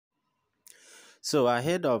So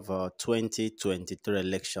ahead of 2023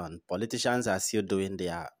 election, politicians are still doing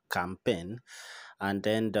their campaign, and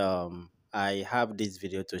then I have this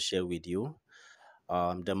video to share with you.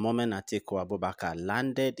 The moment Atiku Abubakar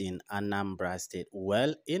landed in Anambra State,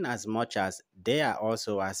 well, in as much as they are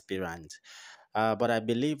also aspirants, but I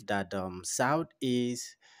believe that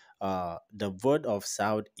Southeast, the vote of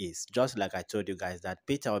Southeast, just like I told you guys, that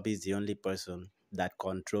Peter Obi is the only person that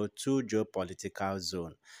control two geopolitical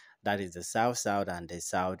zones. That is the South and the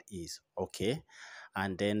Southeast. Okay.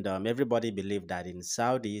 And then everybody believed that in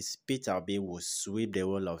Southeast, Peter Obi will sweep the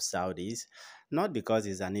whole of Southeast, not because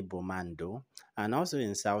he's an Igbo man though. And also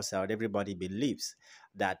in South, everybody believes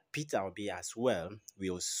that Peter Obi as well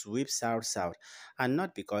will sweep South, and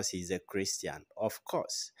not because he's a Christian, of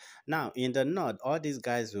course. Now, in the North, all these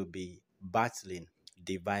guys will be battling,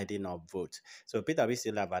 dividing of votes. So Peter Obi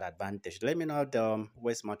still have an advantage. Let me not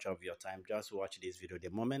waste much of your time. Just watch this video. The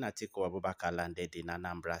moment Atiku Abubakar landed in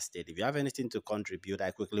Anambra State. If you have anything to contribute, I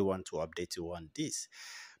quickly want to update you on this.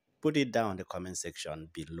 Put it down in the comment section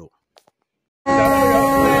below.